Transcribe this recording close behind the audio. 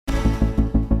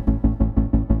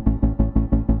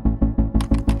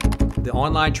The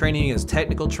online training is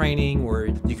technical training where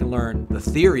you can learn the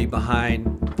theory behind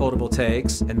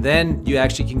photovoltaics, and then you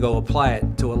actually can go apply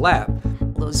it to a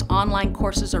lab. Those online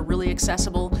courses are really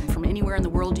accessible. From anywhere in the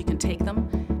world you can take them.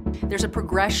 There's a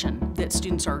progression that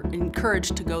students are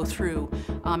encouraged to go through.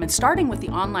 And starting with the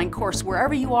online course,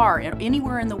 wherever you are,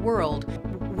 anywhere in the world,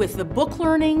 with the book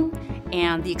learning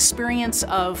and the experience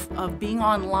of being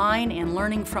online and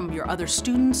learning from your other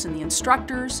students and the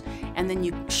instructors, and then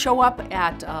you show up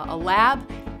at a lab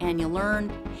and you learn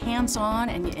hands-on,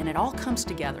 and it all comes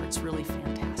together. It's really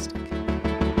fantastic.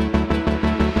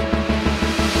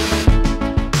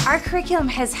 Our curriculum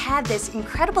has had this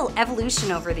incredible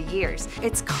evolution over the years.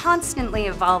 It's constantly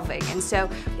evolving, and so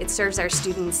it serves our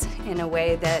students in a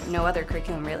way that no other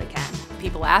curriculum really can.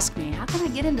 People ask me, how can I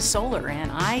get into solar?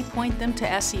 And I point them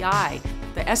to SEI.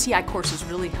 The SEI courses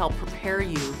really help prepare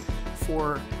you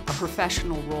for a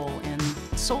professional role in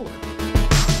solar.